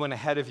 He went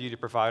ahead of you to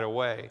provide a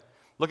way.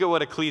 Look at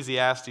what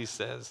Ecclesiastes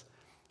says.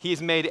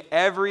 He's made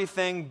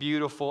everything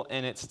beautiful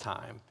in its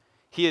time.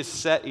 He has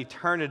set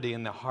eternity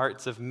in the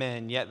hearts of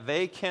men, yet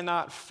they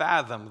cannot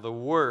fathom the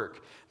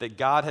work that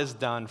God has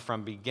done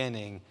from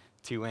beginning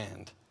to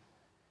end.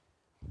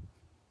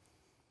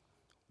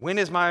 When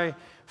is my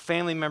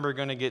family member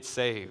going to get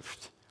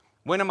saved?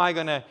 When am I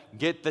going to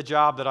get the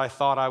job that I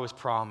thought I was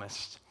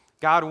promised?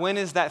 God, when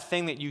is that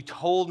thing that you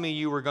told me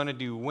you were going to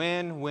do?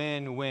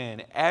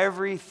 When?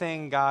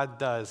 Everything God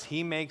does,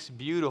 he makes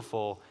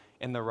beautiful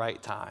in the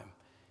right time.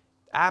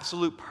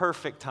 Absolute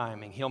perfect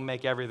timing. He'll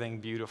make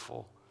everything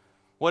beautiful.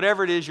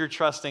 Whatever it is you're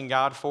trusting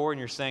God for and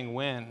you're saying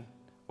when,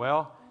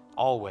 well,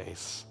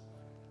 always.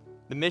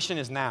 The mission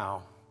is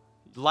now.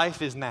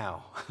 Life is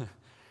now.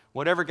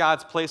 Whatever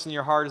God's placed in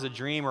your heart as a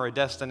dream or a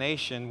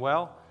destination,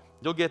 well,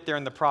 you'll get there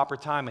in the proper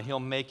time and he'll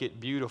make it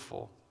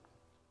beautiful.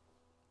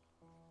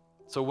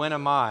 So when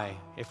am I?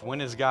 If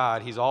when is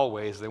God, he's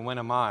always, then when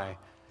am I?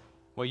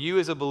 Well, you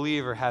as a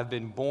believer have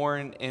been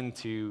born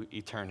into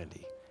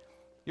eternity.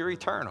 You're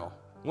eternal.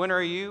 When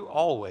are you?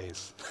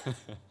 Always.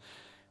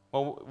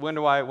 Well, when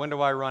do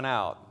I run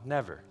out?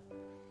 Never.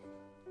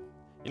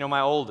 You know, my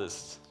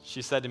oldest,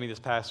 she said to me this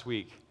past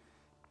week,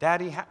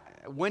 Daddy,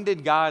 when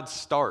did God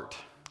start?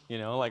 You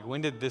know, like, when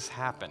did this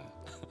happen?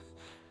 I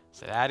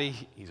said, Addie,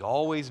 he's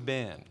always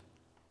been.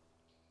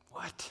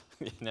 What?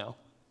 You know?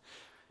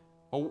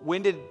 Well,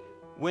 when did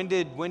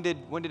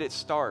it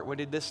start? When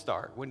did this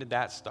start? When did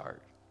that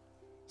start?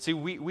 See,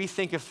 we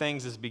think of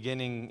things as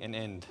beginning and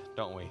end,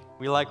 don't we?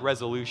 We like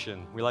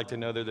resolution. We like to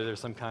know that there's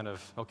some kind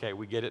of, okay,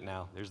 we get it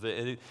now. There's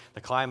the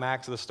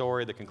climax of the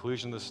story, the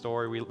conclusion of the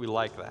story. We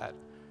like that.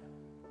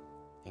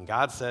 And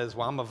God says,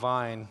 well, I'm a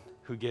vine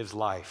who gives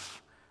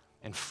life,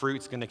 and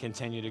fruit's going to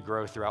continue to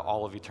grow throughout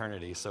all of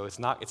eternity. So it's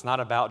not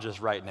about just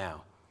right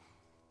now.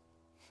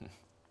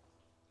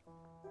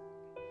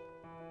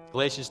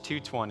 Galatians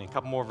 2:20, a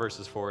couple more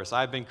verses for us.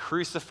 I've been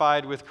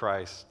crucified with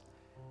Christ.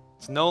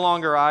 It's no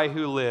longer I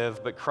who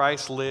live, but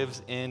Christ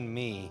lives in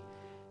me.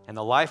 And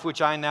the life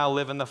which I now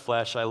live in the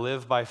flesh, I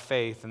live by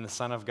faith in the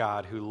Son of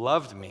God, who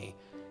loved me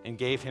and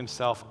gave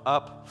himself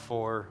up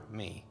for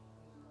me.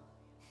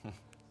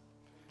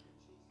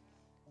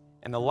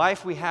 And the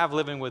life we have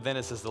living within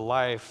us is the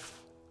life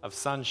of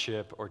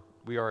sonship, or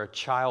we are a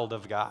child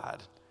of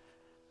God.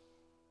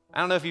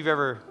 I don't know if you've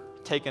ever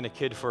taken a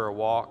kid for a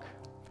walk,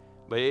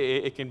 but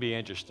it can be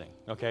interesting,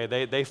 okay?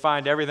 They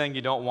find everything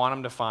you don't want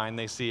them to find.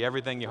 They see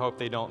everything you hope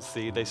they don't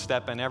see. They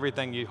step in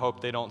everything you hope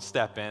they don't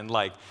step in.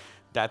 Like,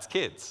 that's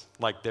kids.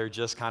 Like, they're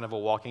just kind of a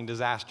walking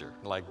disaster.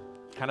 Like,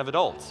 kind of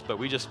adults, but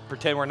we just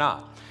pretend we're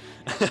not.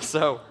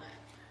 So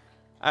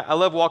I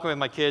love walking with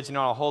my kids. You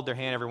know, I'll hold their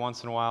hand every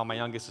once in a while. My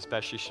youngest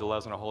especially, she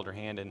loves when I hold her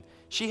hand. And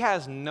she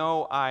has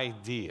no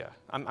idea.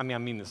 I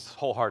mean this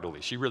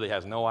wholeheartedly. She really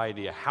has no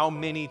idea how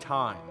many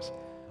times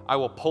I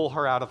will pull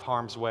her out of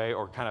harm's way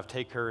or kind of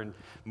take her and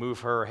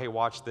move her. Hey,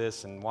 watch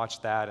this and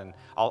watch that. And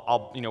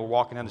I'll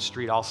walking down the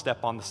street, I'll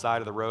step on the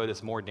side of the road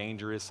that's more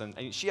dangerous.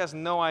 And she has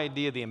no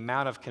idea the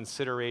amount of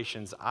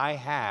considerations I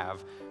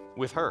have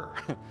with her.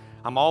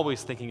 I'm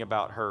always thinking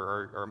about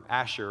her or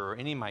Asher or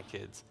any of my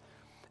kids.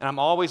 And I'm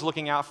always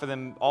looking out for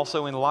them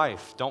also in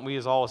life. Don't we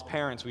as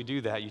parents, we do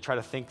that. You try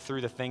to think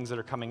through the things that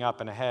are coming up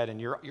and ahead, and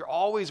you're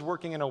always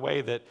working in a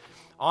way that,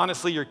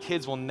 honestly, your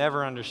kids will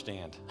never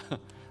understand.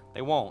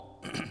 They won't.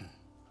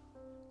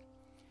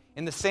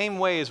 In the same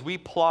way as we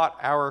plot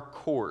our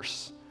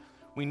course,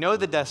 we know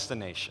the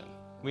destination.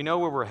 We know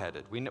where we're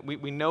headed.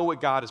 We know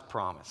what God has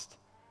promised.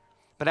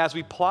 But as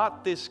we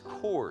plot this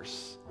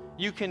course,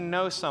 you can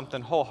know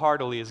something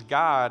wholeheartedly is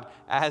God,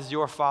 as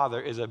your father,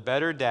 is a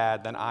better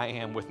dad than I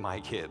am with my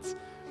kids,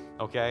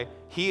 okay?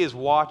 He is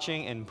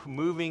watching and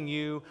moving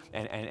you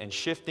and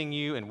shifting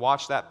you, and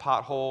watch that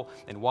pothole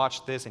and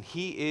watch this, and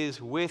he is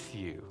with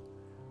you.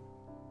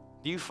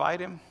 Do you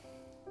fight him?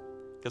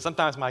 Because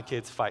sometimes my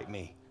kids fight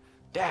me.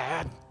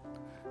 Dad,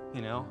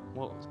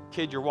 well,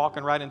 kid, you're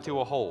walking right into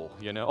a hole,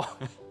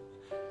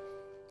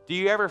 Do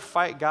you ever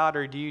fight God,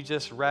 or do you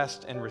just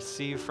rest and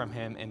receive from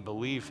him and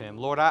believe him?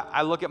 Lord,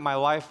 I look at my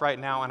life right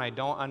now and I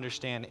don't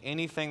understand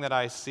anything that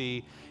I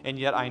see, and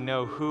yet I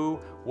know who,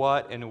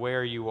 what, and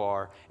where you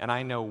are, and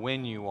I know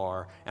when you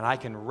are, and I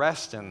can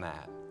rest in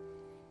that.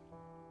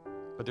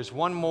 But there's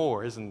one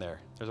more, isn't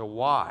there? There's a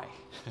why.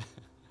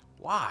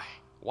 Why?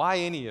 Why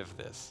any of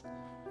this?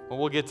 Well,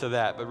 we'll get to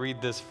that, but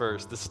read this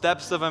first. The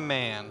steps of a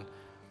man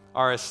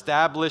are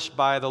established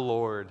by the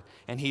Lord,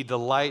 and he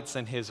delights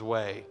in his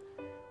way.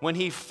 When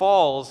he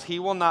falls, he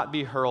will not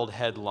be hurled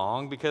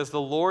headlong, because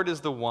the Lord is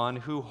the one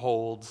who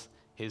holds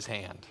his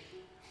hand.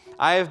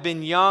 I have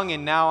been young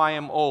and now I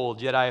am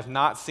old, yet I have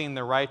not seen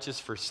the righteous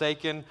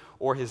forsaken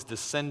or his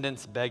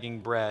descendants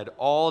begging bread.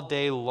 All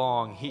day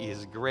long he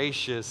is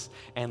gracious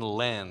and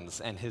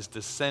lends, and his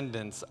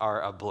descendants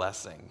are a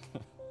blessing.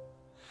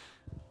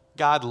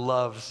 God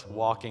loves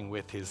walking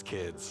with his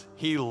kids.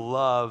 He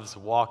loves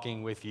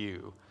walking with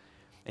you.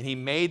 And he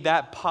made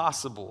that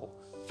possible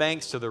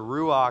thanks to the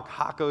Ruach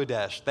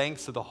HaKodesh,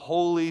 thanks to the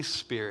Holy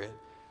Spirit.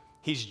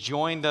 He's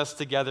joined us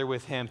together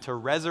with him to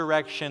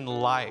resurrection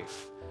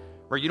life,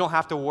 where you don't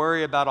have to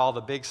worry about all the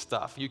big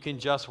stuff. You can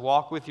just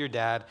walk with your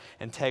dad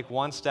and take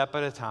one step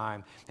at a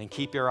time and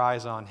keep your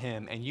eyes on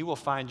him, and you will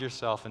find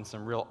yourself in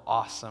some real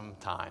awesome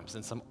times,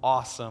 in some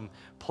awesome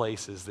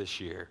places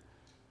this year.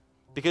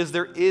 Because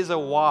there is a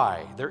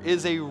why. There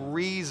is a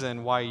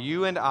reason why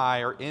you and I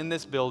are in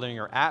this building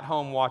or at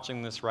home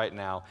watching this right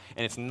now,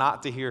 and it's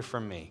not to hear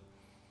from me.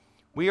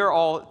 We are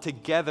all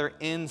together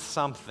in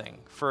something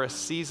for a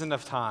season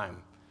of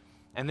time,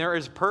 and there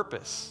is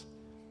purpose.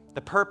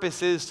 The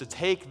purpose is to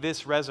take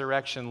this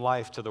resurrection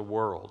life to the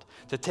world,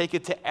 to take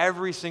it to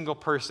every single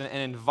person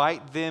and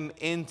invite them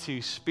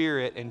into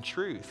spirit and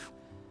truth.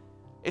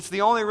 It's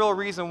the only real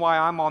reason why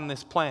I'm on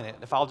this planet,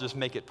 if I'll just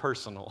make it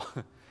personal.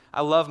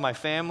 I love my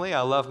family,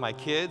 I love my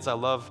kids, I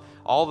love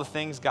all the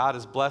things God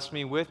has blessed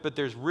me with, but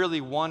there's really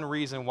one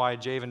reason why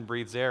Javen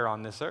breathes air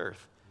on this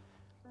earth.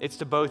 It's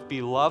to both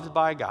be loved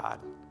by God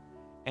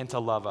and to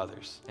love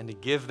others and to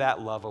give that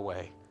love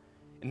away.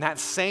 And that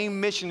same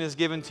mission is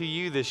given to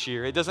you this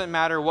year. It doesn't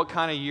matter what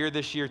kind of year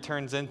this year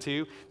turns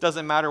into. It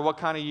doesn't matter what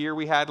kind of year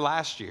we had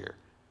last year.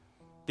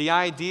 The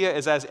idea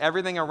is, as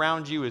everything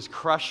around you is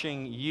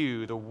crushing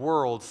you, the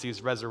world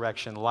sees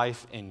resurrection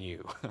life in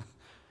you.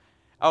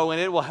 Oh,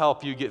 and it will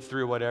help you get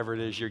through whatever it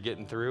is you're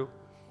getting through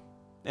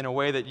in a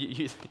way that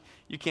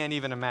you can't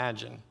even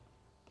imagine.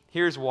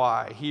 Here's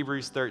why.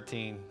 Hebrews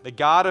 13. The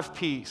God of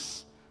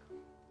peace,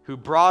 who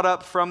brought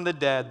up from the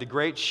dead the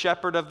great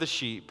shepherd of the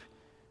sheep,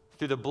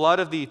 through the blood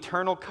of the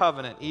eternal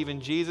covenant,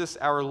 even Jesus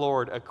our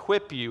Lord,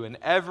 equip you in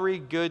every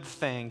good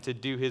thing to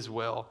do his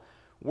will,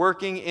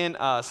 working in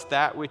us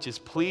that which is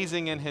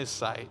pleasing in his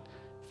sight,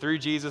 through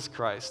Jesus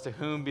Christ, to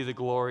whom be the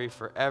glory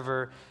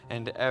forever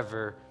and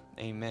ever.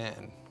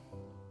 Amen.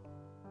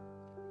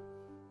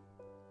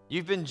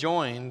 You've been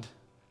joined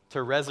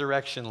to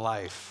resurrection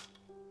life.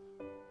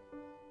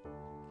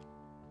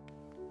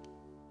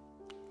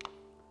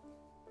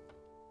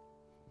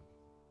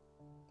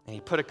 And he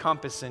put a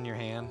compass in your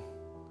hand,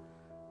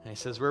 and he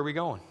says, where are we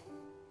going?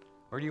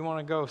 Where do you want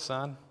to go,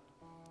 son?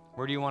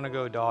 Where do you want to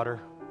go,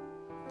 daughter?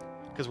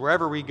 Because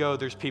wherever we go,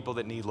 there's people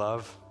that need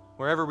love.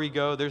 Wherever we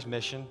go, there's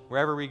mission.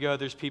 Wherever we go,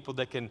 there's people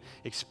that can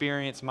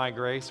experience my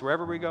grace.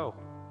 Wherever we go.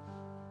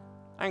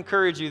 I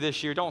encourage you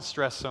this year, don't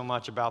stress so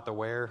much about the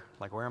where.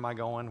 Like, where am I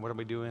going? What are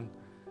we doing?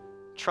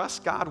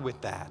 Trust God with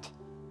that.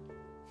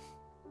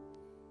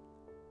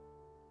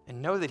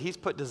 And know that he's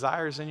put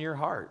desires in your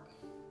heart.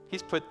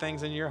 He's put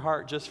things in your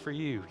heart just for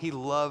you. He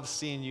loves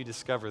seeing you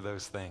discover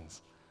those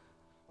things.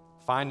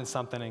 Finding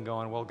something and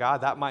going, well,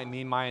 God, that might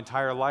mean my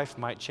entire life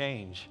might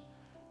change.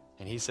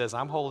 And he says,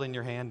 I'm holding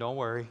your hand, don't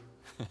worry.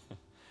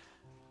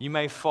 You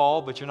may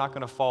fall, but you're not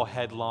going to fall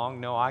headlong.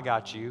 No, I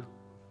got you.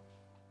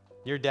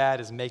 Your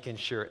dad is making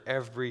sure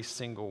every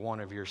single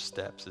one of your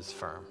steps is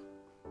firm.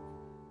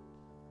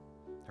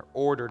 They're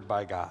ordered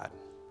by God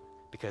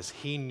because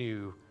he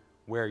knew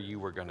where you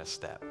were going to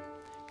step,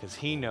 because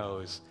he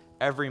knows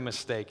every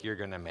mistake you're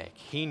going to make.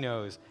 He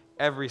knows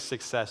every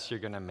success you're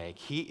going to make.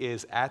 He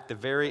is at the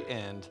very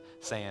end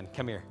saying,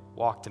 come here,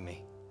 walk to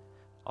me.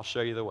 I'll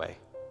show you the way.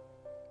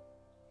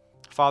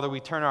 Father, we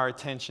turn our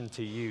attention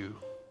to you.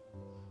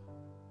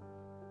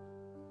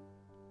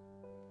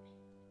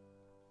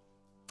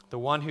 The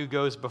one who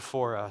goes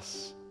before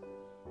us,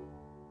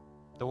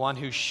 the one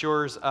who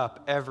shores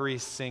up every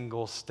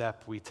single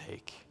step we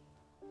take.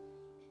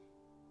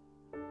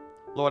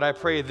 Lord, I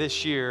pray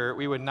this year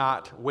we would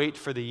not wait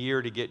for the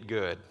year to get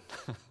good,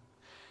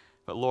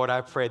 but Lord,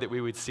 I pray that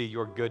we would see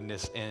your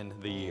goodness in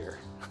the year.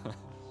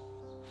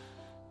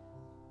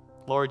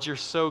 Lord, you're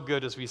so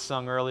good, as we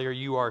sung earlier.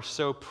 You are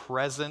so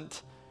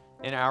present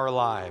in our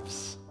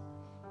lives.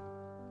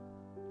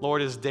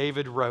 Lord, as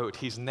David wrote,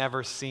 he's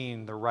never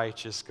seen the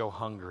righteous go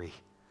hungry.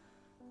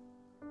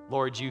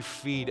 Lord, you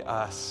feed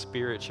us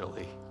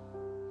spiritually,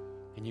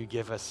 and you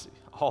give us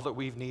all that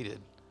we've needed.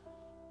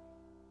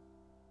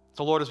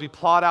 So, Lord, as we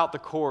plot out the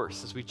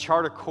course, as we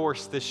chart a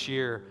course this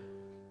year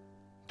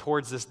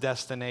towards this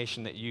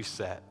destination that you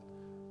set,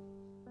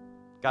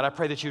 God, I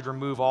pray that you'd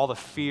remove all the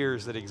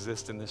fears that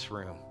exist in this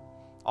room,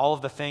 all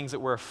of the things that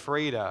we're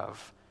afraid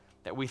of,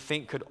 that we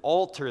think could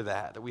alter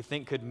that we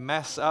think could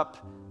mess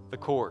up the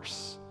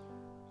course.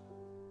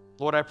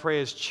 Lord, I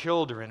pray as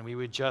children we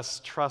would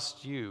just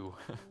trust you,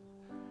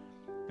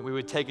 and we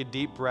would take a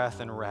deep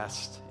breath and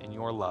rest in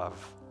your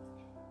love,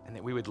 and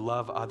that we would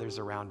love others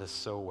around us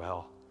so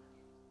well.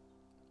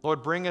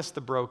 Lord, bring us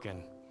the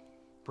broken.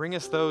 Bring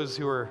us those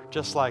who are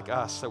just like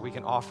us that we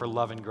can offer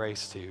love and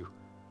grace to.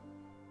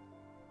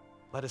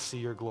 Let us see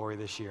your glory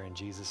this year in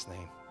Jesus'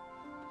 name.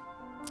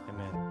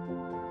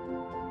 Amen.